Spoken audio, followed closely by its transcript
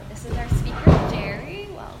This is our speaker, Jerry.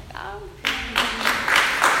 Welcome.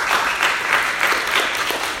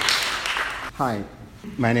 Hi,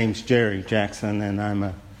 my name's Jerry Jackson, and I'm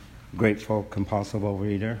a grateful compulsive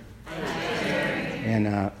overeater.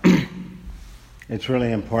 And it's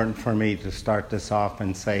really important for me to start this off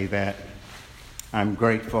and say that I'm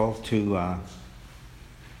grateful to,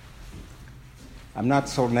 I'm not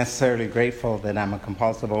so necessarily grateful that I'm a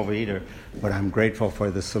compulsive overeater, but I'm grateful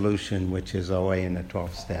for the solution, which is OA and the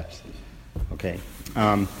 12 steps. Okay.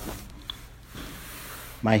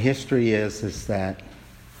 My history is that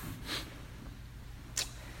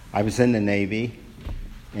I was in the Navy,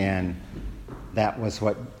 and that was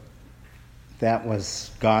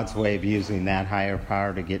God's way of using that higher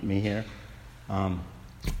power to get me here.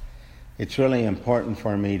 It's really important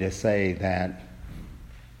for me to say that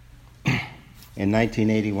in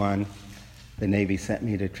 1981, the Navy sent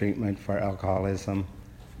me to treatment for alcoholism,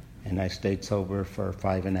 and I stayed sober for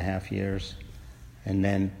 5.5 years. And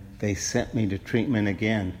then they sent me to treatment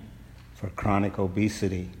again for chronic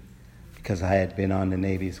obesity because I had been on the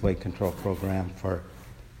Navy's weight control program for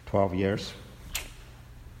 12 years.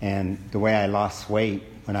 And the way I lost weight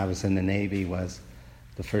when I was in the Navy was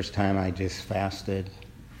the first time I just fasted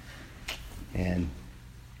and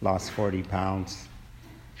lost 40 pounds.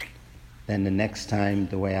 Then the next time,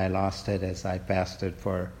 the way I lost it is I fasted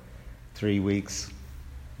for 3 weeks,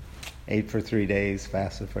 ate for 3 days,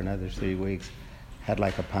 fasted for another 3 weeks, had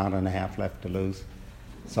like 1.5 pounds left to lose.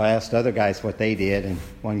 So I asked other guys what they did, and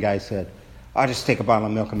one guy said, I'll just take a bottle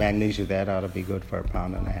of milk and magnesia, that ought to be good for 1.5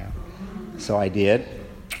 pounds. So I did.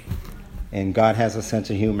 And God has a sense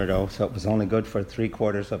of humor, though, so it was only good for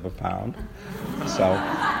 3/4 pound. So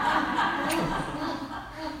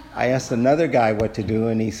I asked another guy what to do,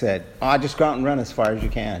 and he said, just go out and run as far as you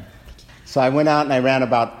can. So I went out and I ran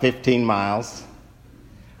about 15 miles,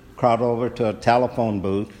 crawled over to a telephone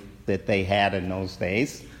booth that they had in those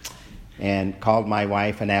days, and called my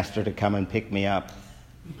wife and asked her to come and pick me up.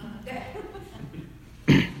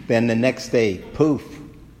 Then the next day, poof,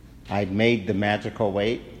 I'd made the magical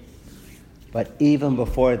weight. But even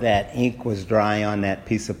before that, ink was dry on that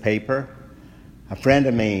piece of paper. A friend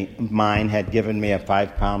of mine had given me a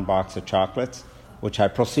 5-pound box of chocolates, which I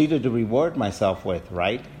proceeded to reward myself with,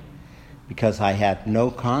 right? Because I had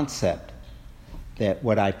no concept that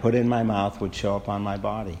what I put in my mouth would show up on my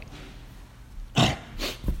body.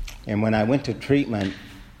 And when I went to treatment,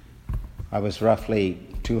 I was roughly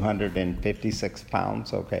 256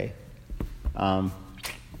 pounds, okay?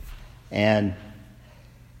 And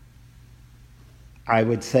I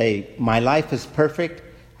would say my life is perfect.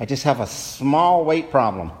 I just have a small weight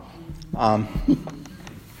problem.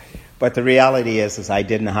 But the reality is I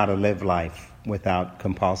didn't know how to live life without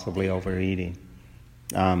compulsively overeating.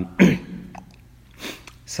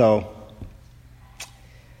 So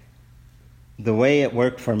the way it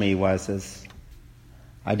worked for me was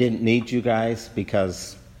I didn't need you guys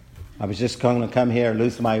because I was just going to come here,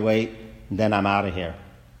 lose my weight, and then I'm out of here.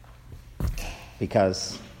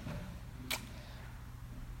 Because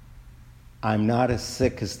I'm not as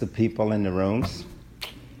sick as the people in the rooms.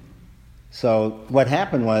 So what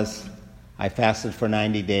happened was I fasted for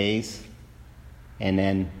 90 days, and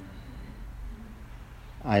then,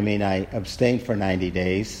 I abstained for 90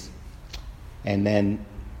 days, and then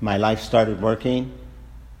my life started working,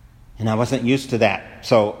 and I wasn't used to that.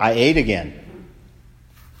 So I ate again.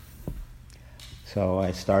 So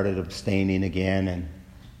I started abstaining again and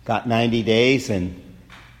got 90 days, and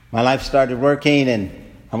my life started working, and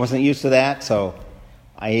I wasn't used to that, so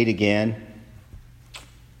I ate again.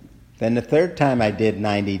 Then the third time I did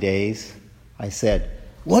 90 days, I said,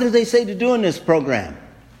 what do they say to do in this program?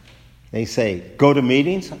 They say, go to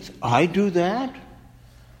meetings. I said, I do that?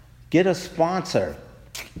 Get a sponsor.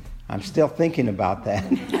 I'm still thinking about that.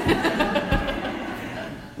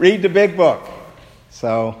 Read the big book.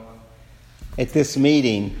 So at this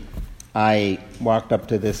meeting, I walked up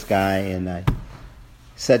to this guy and I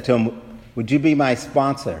said to him, would you be my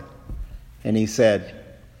sponsor? And he said,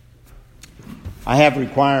 I have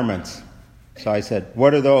requirements. So I said,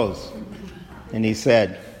 what are those? And he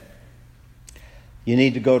said, you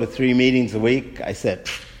need to go to 3 meetings a week. I said,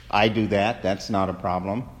 I do that. That's not a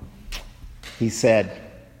problem. He said,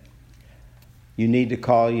 you need to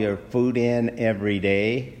call your food in every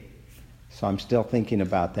day. So I'm still thinking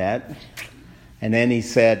about that. And then he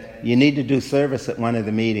said, you need to do service at one of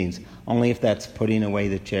the meetings, only if that's putting away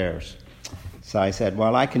the chairs. So I said,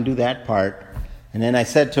 well, I can do that part. And then I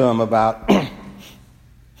said to him about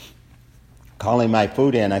calling my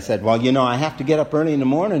food in. I said, well, I have to get up early in the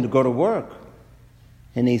morning to go to work.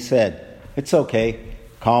 And he said, it's okay.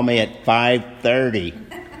 Call me at 5:30.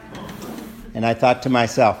 And I thought to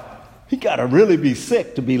myself, you got to really be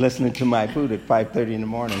sick to be listening to my food at 5:30 in the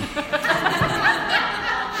morning.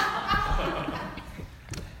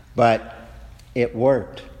 But it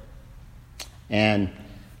worked. And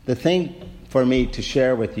the thing for me to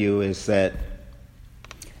share with you is that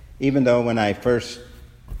even though when I first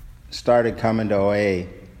started coming to OA,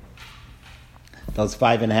 those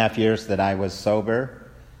 5.5 years that I was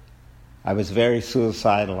sober, I was very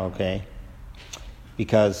suicidal, okay?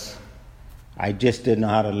 Because I just didn't know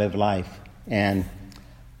how to live life. And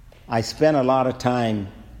I spent a lot of time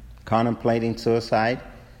contemplating suicide.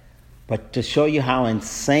 But to show you how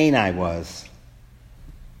insane I was,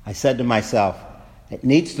 I said to myself, it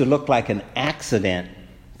needs to look like an accident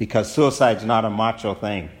because suicide's not a macho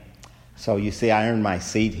thing. So you see, I earned my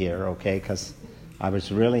seat here, okay, because I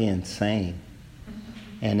was really insane.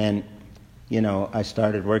 And then, I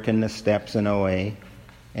started working the steps in OA,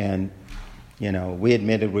 and, we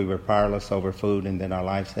admitted we were powerless over food, and then our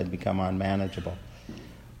lives had become unmanageable.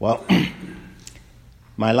 Well,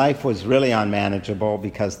 my life was really unmanageable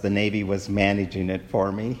because the Navy was managing it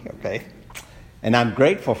for me, okay? And I'm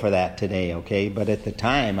grateful for that today, okay? But at the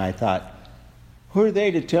time, I thought, who are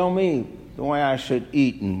they to tell me the way I should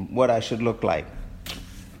eat and what I should look like?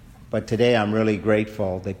 But today, I'm really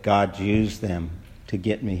grateful that God used them to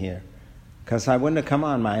get me here. Because I wouldn't have come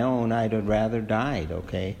on my own. I'd have rather died,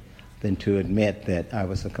 okay, than to admit that I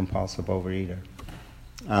was a compulsive overeater.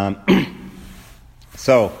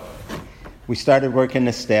 So we started working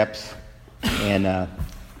the steps, and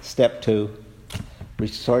step 2,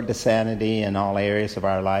 restored to sanity in all areas of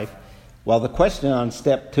our life. Well, the question on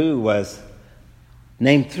step 2 was,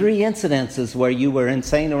 name 3 incidences where you were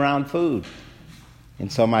insane around food.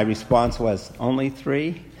 And so my response was, only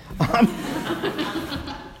 3?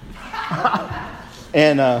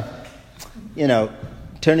 And,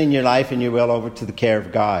 turning your life and your will over to the care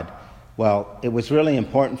of God. Well, it was really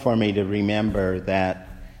important for me to remember that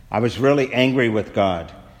I was really angry with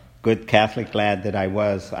God. Good Catholic lad that I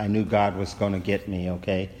was, I knew God was going to get me,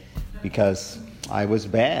 okay? Because I was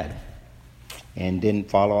bad and didn't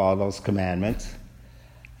follow all those commandments.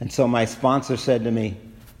 And so my sponsor said to me,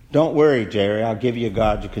 don't worry, Jerry, I'll give you a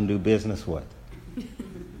God you can do business with.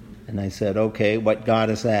 And I said, okay, what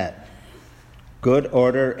God is that? Good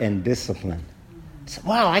order and discipline. I said,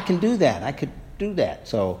 wow, I can do that. I could do that.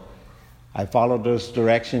 So I followed those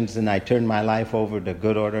directions, and I turned my life over to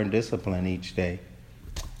good order and discipline each day.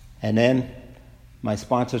 And then my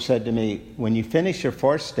sponsor said to me, when you finish your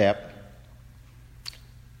 4th step,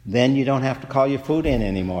 then you don't have to call your food in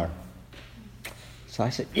anymore. So I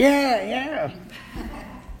said, yeah.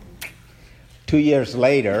 2 years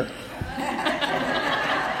later,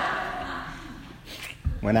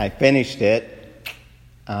 when I finished it,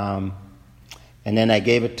 and then I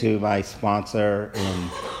gave it to my sponsor in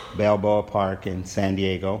Balboa Park in San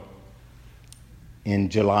Diego in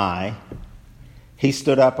July. He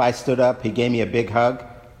stood up, I stood up, he gave me a big hug,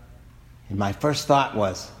 and my first thought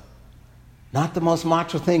was, not the most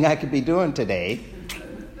macho thing I could be doing today,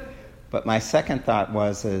 but my second thought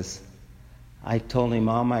was, I told him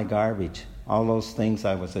all my garbage, all those things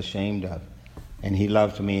I was ashamed of, and he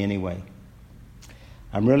loved me anyway.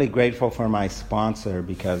 I'm really grateful for my sponsor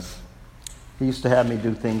because he used to have me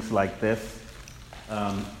do things like this.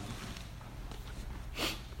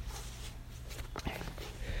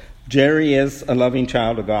 Jerry is a loving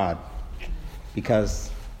child of God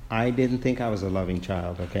because I didn't think I was a loving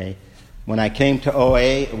child, okay? When I came to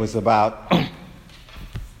OA, it was about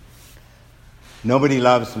nobody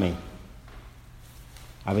loves me.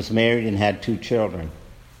 I was married and had 2 children.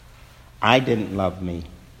 I didn't love me.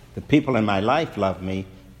 The people in my life loved me,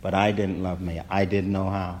 but I didn't love me. I didn't know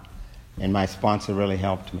how. And my sponsor really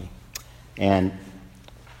helped me. And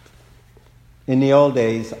in the old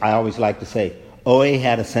days, I always like to say, OA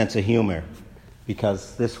had a sense of humor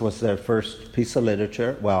because this was their first piece of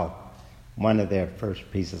literature. Well, one of their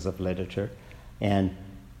first pieces of literature. And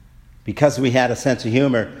because we had a sense of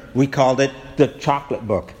humor, we called it the chocolate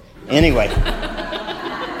book. Anyway,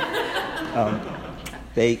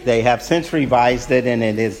 they have since revised it, and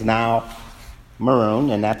it is now maroon,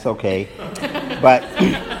 and that's okay. But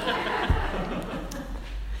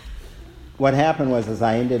what happened was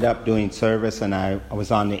I ended up doing service, and I was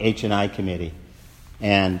on the H&I committee.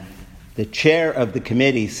 And the chair of the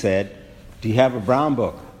committee said, do you have a brown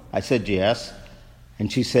book? I said, yes.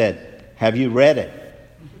 And she said, have you read it?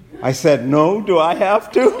 I said, no, do I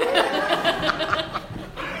have to?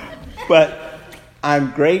 But I'm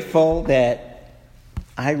grateful that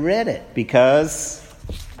I read it because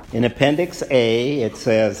in Appendix A, it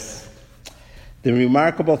says, the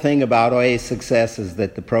remarkable thing about OA's success is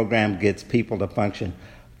that the program gets people to function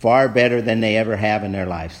far better than they ever have in their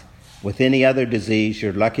lives. With any other disease,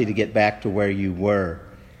 you're lucky to get back to where you were.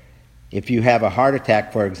 If you have a heart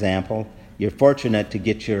attack, for example, you're fortunate to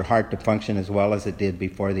get your heart to function as well as it did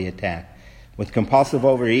before the attack. With compulsive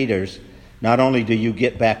overeaters, not only do you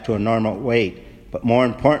get back to a normal weight, but more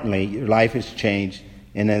importantly, your life has changed,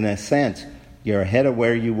 and in a sense, you're ahead of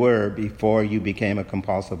where you were before you became a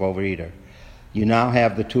compulsive overeater. You now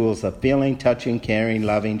have the tools of feeling, touching, caring,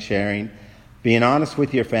 loving, sharing, being honest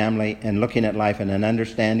with your family, and looking at life in an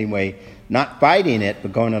understanding way, not fighting it,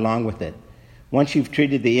 but going along with it. Once you've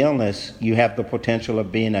treated the illness, you have the potential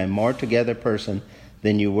of being a more together person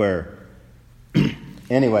than you were.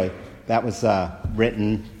 Anyway, that was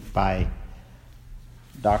written by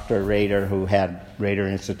Dr. Rader, who had Rader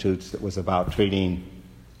Institutes, that was about treating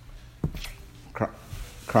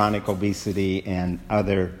chronic obesity and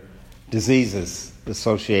other diseases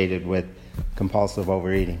associated with compulsive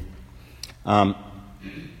overeating.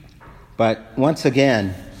 But once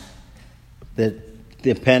again, the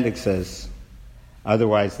appendixes,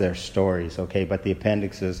 otherwise they're stories, okay? But the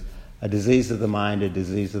appendixes, a disease of the mind, a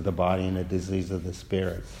disease of the body, and a disease of the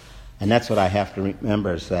spirit. And that's what I have to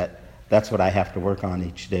remember, is that's what I have to work on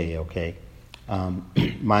each day, okay?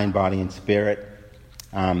 Mind, body, and spirit.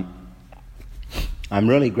 I'm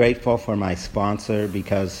really grateful for my sponsor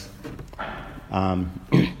because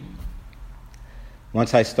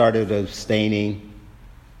once I started abstaining,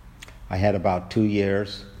 I had about 2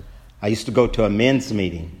 years. I used to go to a men's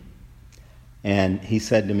meeting, and he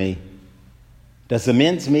said to me, "Does the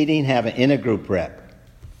men's meeting have an intergroup rep?"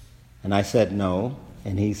 And I said, "No."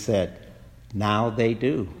 And he said, "Now they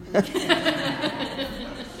do."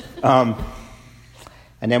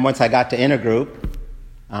 And then once I got to intergroup,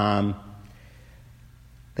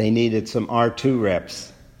 they needed some R2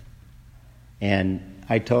 reps. And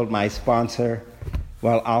I told my sponsor,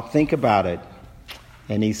 "Well, I'll think about it."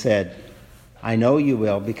 And he said, "I know you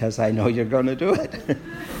will, because I know you're going to do it."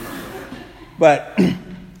 But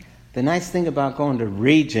the nice thing about going to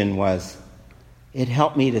Region was it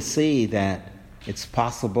helped me to see that it's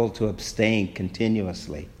possible to abstain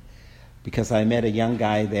continuously. Because I met a young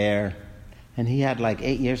guy there, and he had like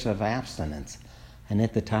 8 years of abstinence. And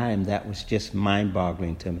at the time, that was just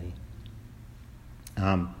mind-boggling to me.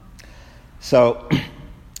 So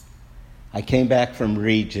I came back from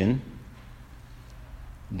Region.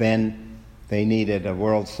 Then they needed a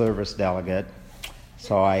World Service delegate.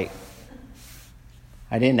 So I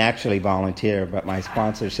didn't actually volunteer, but my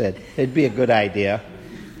sponsor said it'd be a good idea.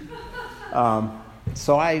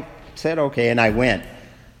 So I said okay, and I went.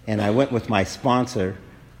 And I went with my sponsor,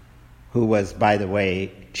 who was, by the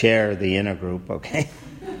way, chair of the intergroup, okay?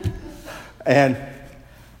 And,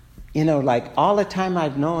 like all the time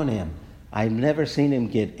I've known him, I've never seen him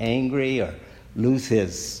get angry or lose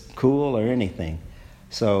his cool or anything.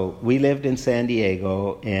 So we lived in San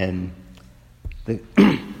Diego, and the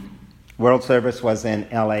World Service was in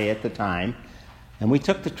L.A. at the time, and we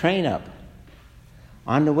took the train up.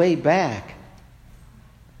 On the way back,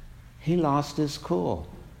 he lost his cool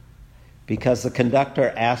because the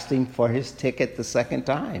conductor asked him for his ticket the second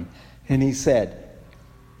time. And he said,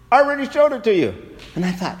 "I already showed it to you." And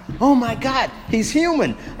I thought, oh my God, he's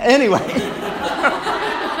human. Anyway.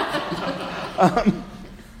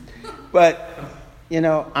 But,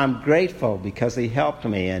 I'm grateful because he helped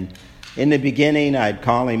me. And in the beginning, I'd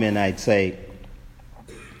call him and I'd say,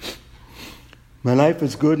 "My life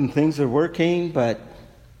is good and things are working, but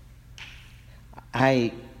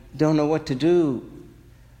I don't know what to do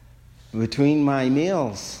between my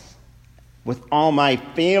meals with all my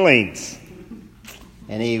feelings."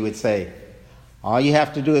 And he would say, "All you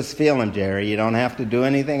have to do is feel them, Jerry. You don't have to do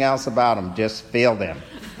anything else about them. Just feel them."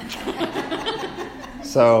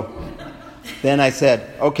 So then I said,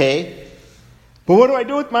 "Okay, but what do I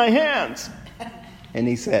do with my hands?" And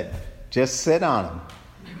he said, "Just sit on them."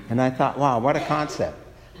 And I thought, wow, what a concept.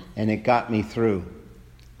 And it got me through.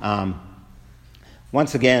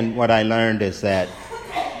 Once again, what I learned is that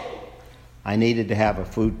I needed to have a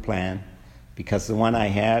food plan because the one I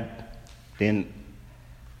had didn't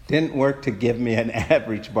work to give me an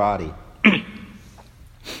average body.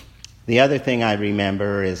 The other thing I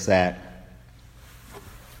remember is that,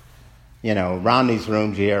 around these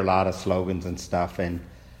rooms you hear a lot of slogans and stuff, and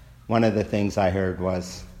one of the things I heard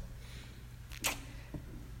was,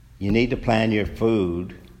 you need to plan your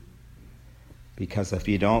food because if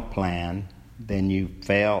you don't plan, then you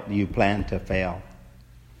plan to fail.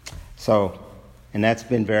 So, and that's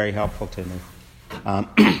been very helpful to me.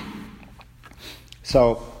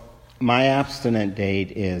 So, my abstinent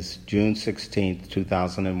date is June 16th,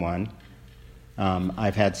 2001.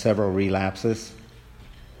 I've had several relapses.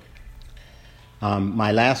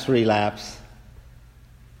 My last relapse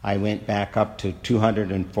I went back up to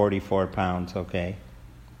 244 pounds, okay?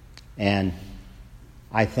 And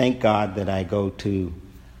I thank God that I go to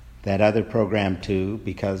that other program too,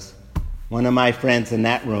 because one of my friends in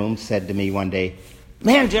that room said to me one day,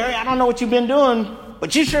 "Man, Jerry, I don't know what you've been doing,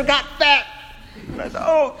 but you sure got fat." And I said,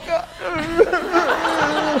 "Oh, God."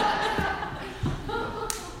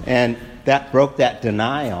 And that broke that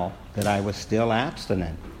denial that I was still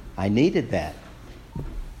abstinent. I needed that.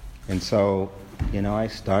 And so, I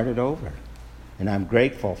started over. And I'm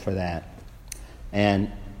grateful for that.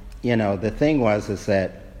 And, the thing is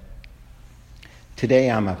that today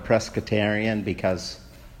I'm a Presbyterian because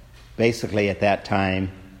basically at that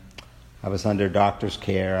time I was under doctor's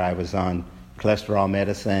care. I was on cholesterol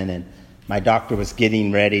medicine, and my doctor was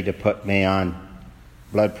getting ready to put me on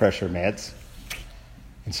blood pressure meds.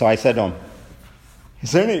 And so I said to him,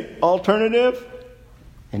 "Is there any alternative?"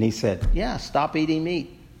 And he said, "Yeah, stop eating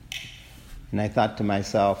meat." And I thought to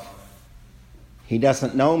myself, he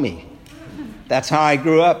doesn't know me. That's how I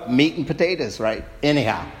grew up, meat and potatoes, right?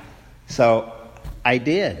 Anyhow, so I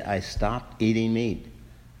did. I stopped eating meat.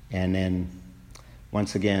 And then,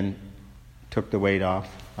 once again, took the weight off.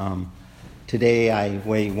 Today I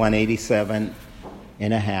weigh 187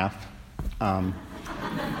 and a half.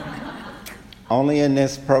 Only in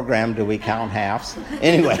this program do we count halves.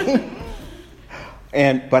 Anyway,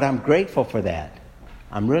 but I'm grateful for that.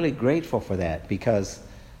 I'm really grateful for that because,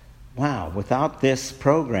 wow, without this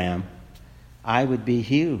program, I would be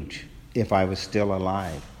huge if I was still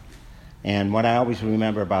alive. And what I always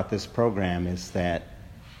remember about this program is that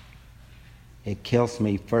it kills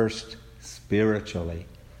me first spiritually,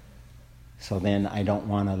 so then I don't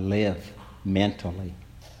want to live mentally.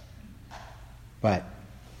 But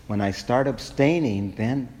when I start abstaining,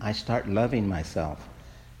 then I start loving myself.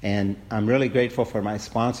 And I'm really grateful for my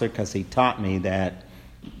sponsor because he taught me that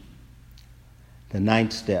the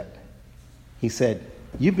 9th step. He said,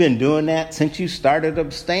 "You've been doing that since you started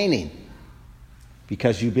abstaining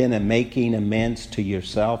because you've been making amends to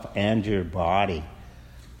yourself and your body."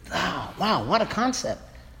 Wow, what a concept.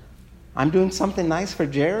 I'm doing something nice for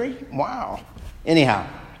Jerry? Wow. Anyhow,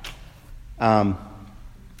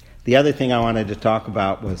 the other thing I wanted to talk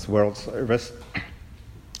about was World Service.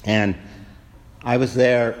 And I was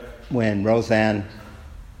there when Roseanne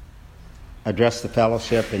addressed the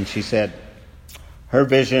fellowship, and she said her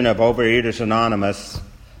vision of Overeaters Anonymous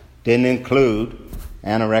didn't include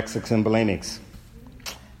anorexics and bulimics.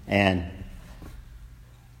 And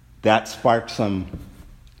that sparked some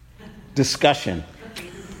discussion.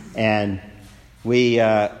 And we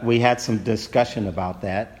had some discussion about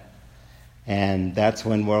that. And that's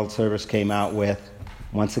when World Service came out with,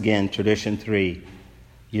 once again, Tradition 3.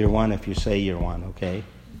 You're one if you say you're one, okay?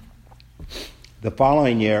 The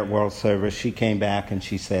following year at World Service, she came back and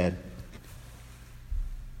she said,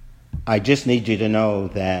 "I just need you to know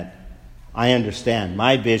that I understand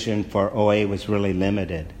my vision for OA was really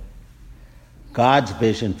limited. God's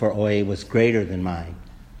vision for OA was greater than mine,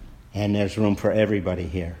 and there's room for everybody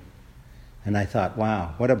here." And I thought,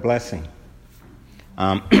 wow, what a blessing.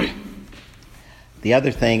 The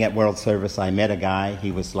other thing at World Service, I met a guy,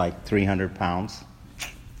 he was like 300 pounds.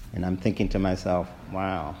 And I'm thinking to myself,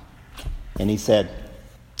 wow. And he said,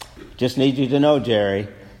 "Just need you to know, Jerry,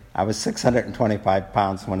 I was 625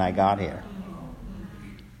 pounds when I got here."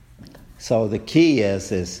 So the key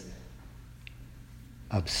is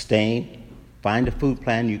abstain, find a food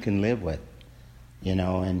plan you can live with,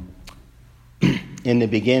 and in the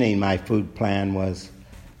beginning, my food plan was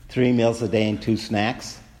 3 meals a day and 2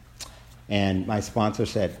 snacks. And my sponsor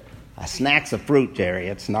said, "A snack's a fruit, Jerry.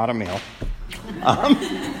 It's not a meal."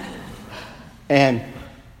 And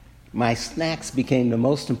my snacks became the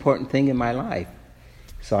most important thing in my life.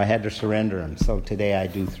 So I had to surrender them. So today I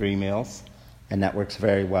do 3 meals, and that works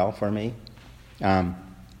very well for me.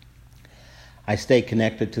 I stay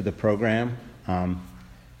connected to the program.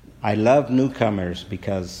 I love newcomers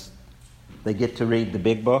because they get to read the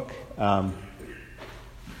big book.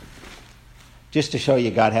 Just to show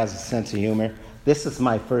you God has a sense of humor, this is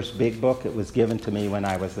my first big book. It was given to me when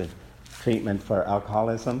I was in treatment for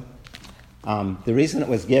alcoholism. The reason it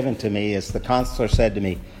was given to me is the counselor said to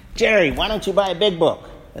me, "Jerry, why don't you buy a big book?"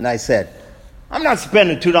 And I said, "I'm not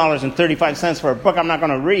spending $2.35 for a book I'm not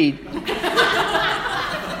going to read."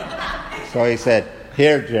 So he said,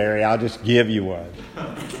 "Here, Jerry, I'll just give you one."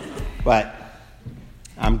 But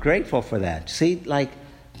I'm grateful for that. See,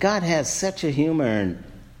 God has such a humor and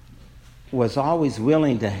was always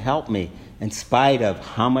willing to help me in spite of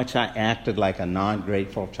how much I acted like a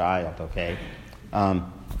non-grateful child, okay?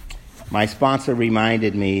 My sponsor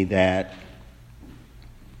reminded me that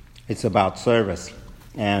it's about service.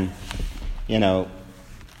 And,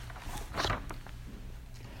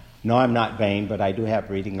 No, I'm not vain, but I do have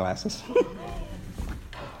reading glasses.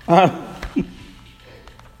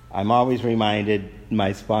 I'm always reminded,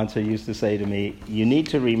 my sponsor used to say to me, you need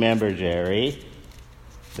to remember, Jerry,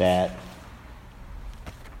 that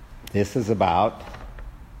this is about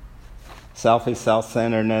selfish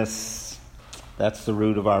self-centeredness. That's the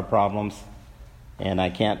root of our problems. And I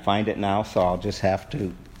can't find it now, so I'll just have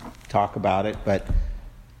to talk about it. But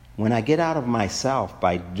when I get out of myself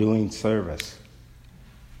by doing service,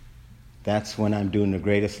 that's when I'm doing the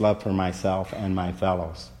greatest love for myself and my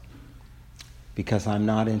fellows. Because I'm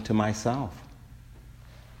not into myself.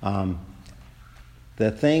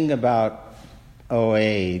 The thing about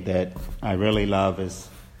OA that I really love is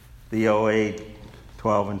the OA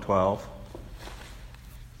 12 and 12.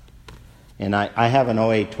 And I have an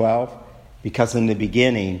OA 12 because in the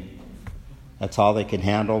beginning, that's all they could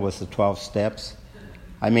handle was the 12 steps.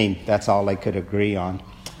 I mean, that's all they could agree on.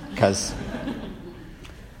 Because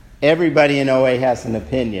everybody in OA has an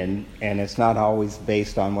opinion, and it's not always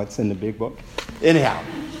based on what's in the big book. Anyhow,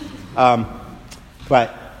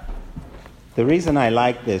 but the reason I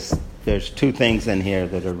like this, there's two things in here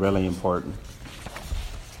that are really important.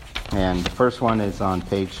 And the first one is on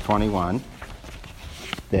page 21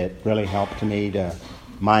 that really helped me to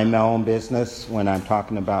mind my own business when I'm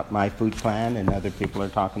talking about my food plan and other people are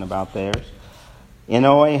talking about theirs. In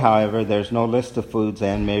OA, however, there's no list of foods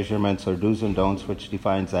and measurements or do's and don'ts which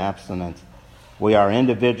defines abstinence. We are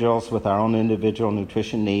individuals with our own individual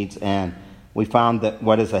nutrition needs, and we found that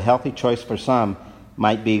what is a healthy choice for some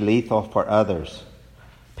might be lethal for others.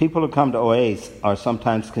 People who come to OA are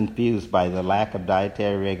sometimes confused by the lack of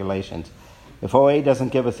dietary regulations. If OA doesn't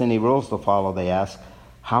give us any rules to follow, they ask,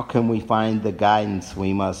 how can we find the guidance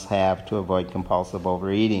we must have to avoid compulsive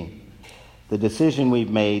overeating? The decision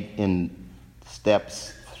we've made in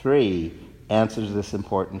steps 3 answers this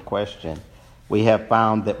important question. We have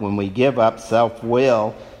found that when we give up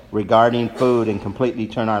self-will regarding food and completely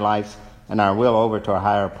turn our lives and our will over to a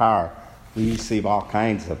higher power, we receive all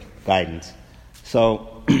kinds of guidance.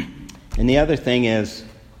 So, and the other thing is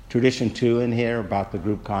tradition 2 in here about the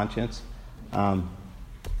group conscience.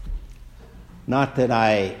 Not that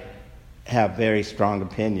I have very strong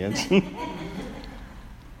opinions.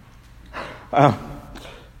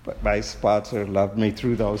 But my sponsor loved me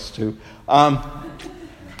through those two.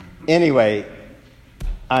 Anyway,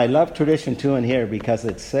 I love tradition 2 in here because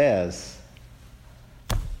it says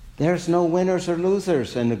there's no winners or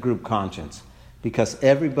losers in the group conscience because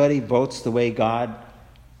everybody votes the way God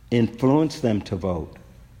influenced them to vote.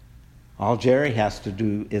 All Jerry has to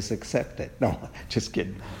do is accept it. No, just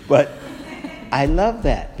kidding. But I love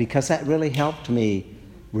that because that really helped me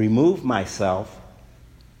remove myself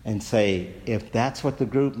and say, if that's what the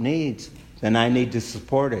group needs, then I need to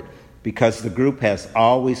support it because the group has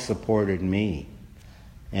always supported me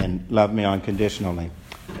and loved me unconditionally.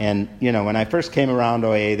 And, you know, when I first came around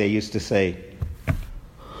OA, they used to say,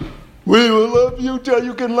 we will love you till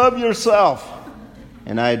you can love yourself.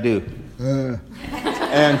 And I do.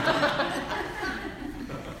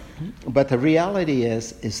 But the reality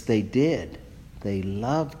is they did. They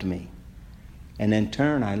loved me. And in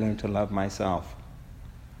turn, I learned to love myself.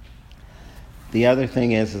 The other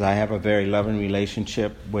thing is I have a very loving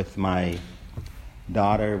relationship with my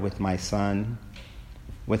daughter, with my son,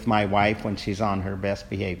 with my wife when she's on her best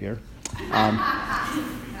behavior.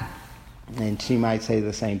 And she might say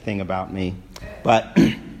the same thing about me. But,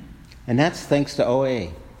 and that's thanks to OA.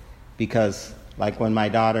 Because like when my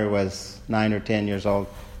daughter was 9 or 10 years old,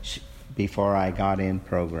 before I got in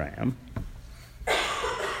program,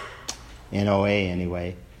 in OA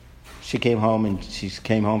anyway, she came home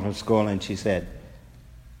from school and she said,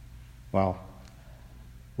 well,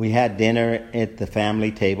 we had dinner at the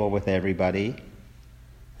family table with everybody.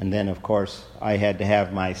 And then, of course, I had to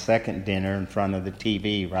have my second dinner in front of the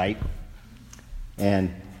TV, right?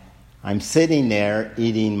 And I'm sitting there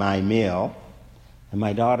eating my meal. And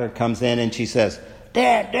my daughter comes in and she says,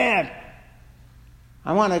 Dad,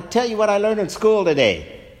 I want to tell you what I learned in school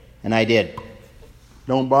today. And I did.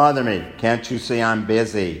 Don't bother me. Can't you see I'm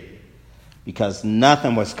busy? Because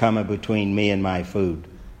nothing was coming between me and my food.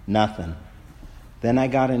 Nothing. Then I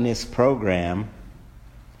got in this program,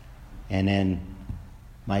 and then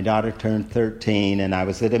my daughter turned 13, and I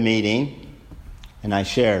was at a meeting, and I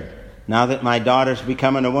shared, now that my daughter's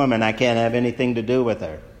becoming a woman, I can't have anything to do with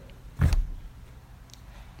her.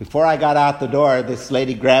 Before I got out the door, this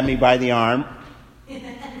lady grabbed me by the arm,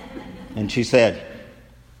 and she said,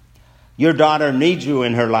 your daughter needs you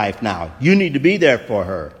in her life now. You need to be there for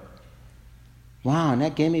her. Wow, and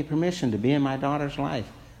that gave me permission to be in my daughter's life.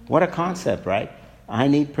 What a concept, right? I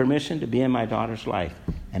need permission to be in my daughter's life.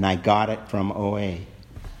 And I got it from OA.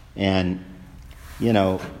 And,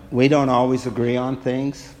 we don't always agree on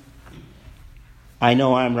things. I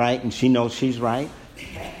know I'm right, and she knows she's right.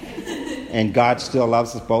 And God still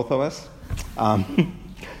loves us, both of us.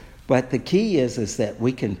 But the key is that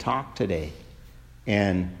we can talk today.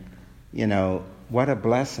 And, what a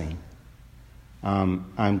blessing.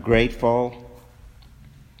 I'm grateful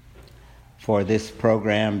for this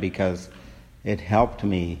program because it helped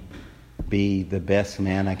me be the best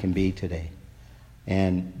man I can be today.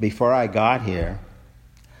 And before I got here,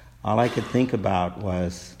 all I could think about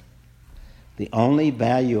was the only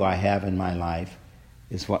value I have in my life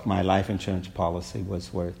is what my life insurance policy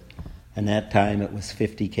was worth. And that time it was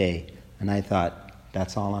 $50,000. And I thought,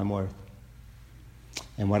 that's all I'm worth.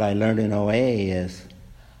 And what I learned in OA is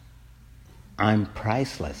I'm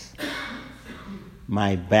priceless.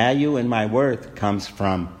 My value and my worth comes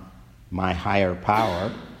from my higher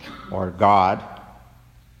power or God,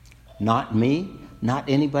 not me, not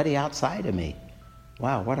anybody outside of me.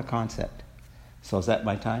 Wow, what a concept. So is that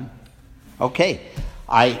my time? Okay.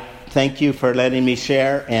 I thank you for letting me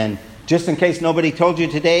share. And just in case nobody told you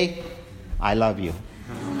today, I love you.